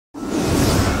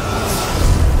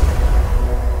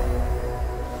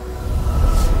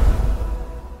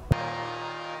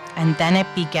and then it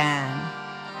began.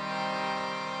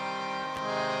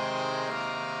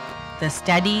 The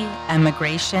steady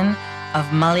emigration of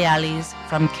Malayalis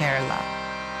from Kerala.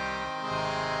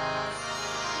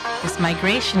 This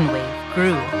migration wave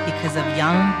grew because of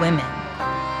young women,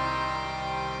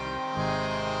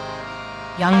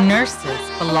 young nurses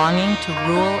belonging to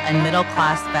rural and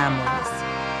middle-class families,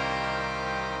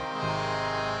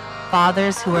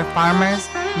 fathers who were farmers,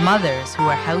 mothers who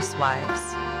were housewives.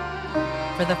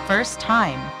 For the first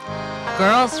time,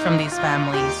 girls from these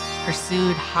families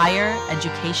pursued higher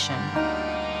education.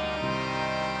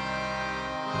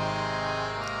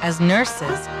 As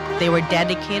nurses, they were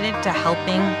dedicated to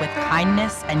helping with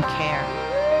kindness and care.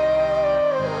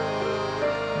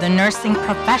 The nursing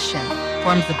profession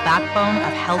forms the backbone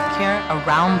of healthcare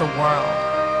around the world.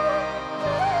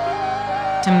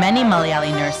 To many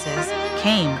Malayali nurses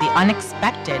came the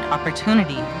unexpected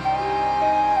opportunity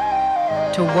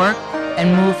to work and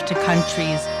move to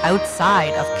countries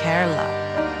outside of Kerala.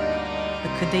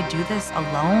 But could they do this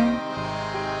alone?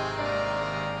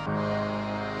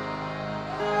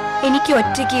 എനിക്ക്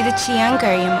ഒറ്റയ്ക്ക് ഇത് ചെയ്യാൻ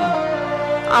കഴിയുമോ?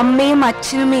 അമ്മയും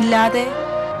അച്ഛനും ഇല്ലാതെ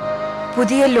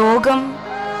പുതിയ ലോകം,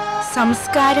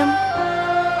 സംസ്കാരം,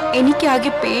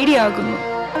 എനിക്കാകെ പേടിയാകുന്നു.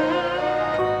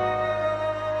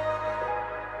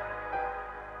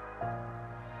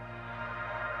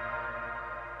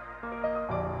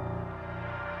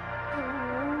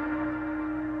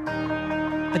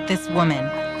 But this woman,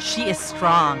 she is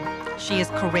strong. She is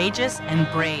courageous and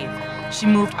brave. She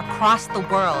moved across the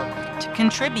world to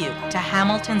contribute to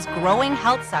Hamilton's growing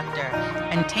health sector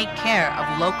and take care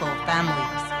of local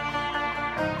families.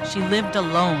 She lived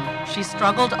alone. She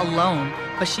struggled alone,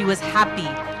 but she was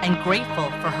happy and grateful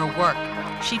for her work.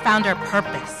 She found her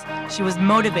purpose. She was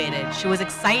motivated. She was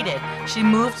excited. She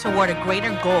moved toward a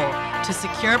greater goal to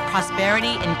secure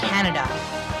prosperity in Canada.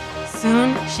 Soon,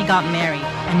 she got married,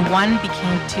 and one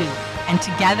became two. And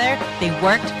together, they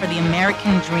worked for the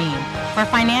American dream, for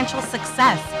financial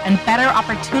success and better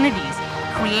opportunities,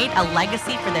 create a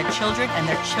legacy for their children and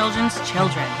their children's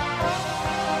children.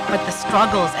 But the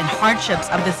struggles and hardships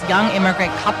of this young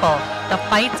immigrant couple, the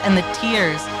fights and the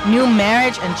tears, new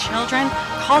marriage and children,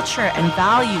 culture and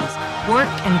values,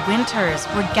 work and winters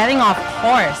were getting off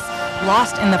course,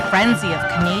 lost in the frenzy of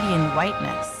Canadian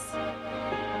whiteness.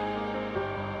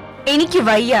 എനിക്ക്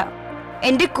വയ്യ.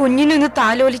 എന്റെ കുഞ്ഞിനൊന്ന്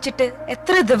താലോലിച്ചിട്ട്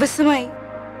എത്ര ദിവസമായി.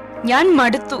 ഞാൻ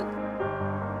മടുത്തു.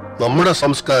 നമ്മുടെ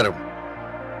സംസ്കാരം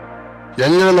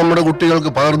എങ്ങനെ നമ്മുടെ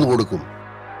കുട്ടികൾക്ക് പകർന്നു കൊടുക്കും?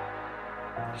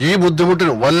 ഈ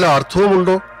ബുദ്ധിമുട്ടിന് വല്ല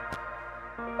അർത്ഥവുമുണ്ടോ?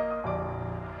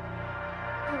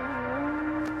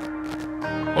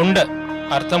 ഉണ്ട്,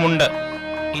 അർത്ഥമുണ്ട്.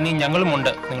 ഇനി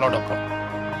ഞങ്ങളുമുണ്ട് നിങ്ങളോടൊപ്പം.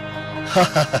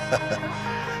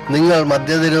 നിങ്ങൾ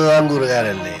മധ്യ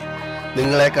തിരുവിതാംകൂറുകാരല്ലേ?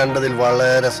 നിങ്ങളെ കണ്ടതിൽ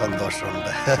വളരെ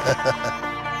സന്തോഷമുണ്ട്.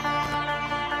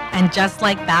 And just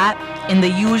like that, in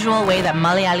the usual way that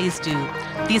Malayalis do,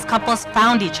 these couples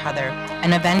found each other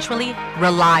and eventually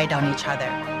relied on each other.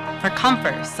 For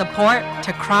comfort, support,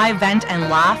 to cry, vent, and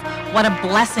laugh, what a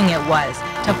blessing it was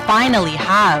to finally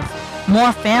have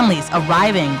more families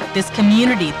arriving, this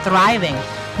community thriving.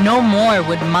 No more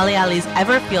would Malayalis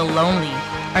ever feel lonely.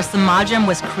 Our Samajam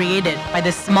was created by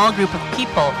this small group of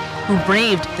people who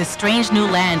braved this strange new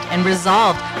land and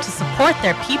resolved to support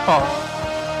their people.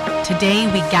 Today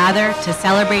we gather to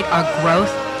celebrate our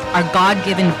growth, our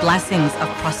God-given blessings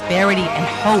of prosperity and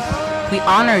hope. We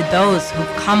honor those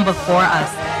who've come before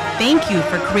us. Thank you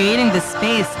for creating this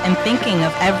space and thinking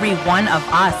of every one of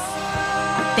us.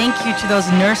 Thank you to those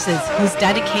nurses whose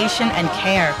dedication and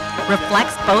care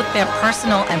reflects both their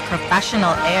personal and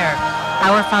professional air.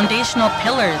 Our foundational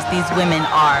pillars these women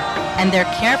are, and their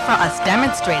care for us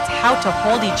demonstrates how to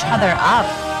hold each other up.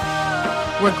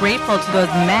 We're grateful to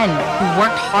those men who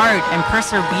worked hard and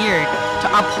persevered to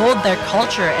uphold their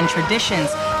culture and traditions.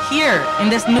 Here, in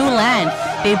this new land,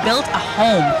 they built a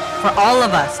home for all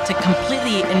of us to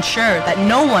completely ensure that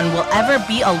no one will ever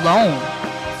be alone.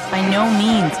 By no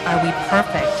means are we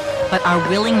perfect, but our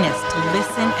willingness to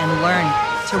listen and learn,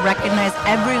 to recognize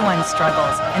everyone's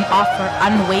struggles and offer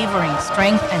unwavering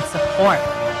strength and support.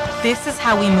 This is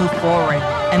how we move forward,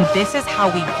 and this is how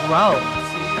we grow.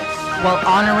 While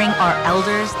honoring our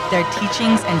elders, their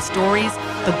teachings and stories,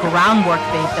 the groundwork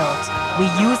they built, we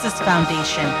use this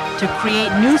foundation to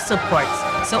create new supports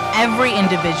so every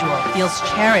individual feels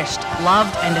cherished,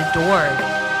 loved, and adored.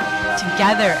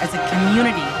 Together as a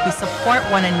community, we support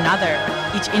one another,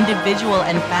 each individual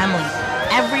and family.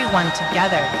 Everyone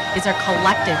together is our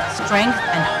collective strength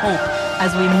and hope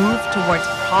as we move towards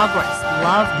progress,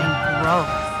 love, and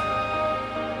growth.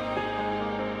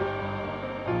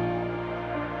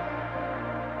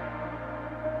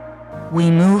 we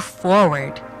move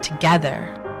forward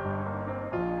together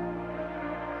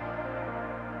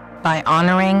by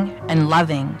honoring and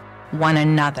loving one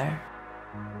another.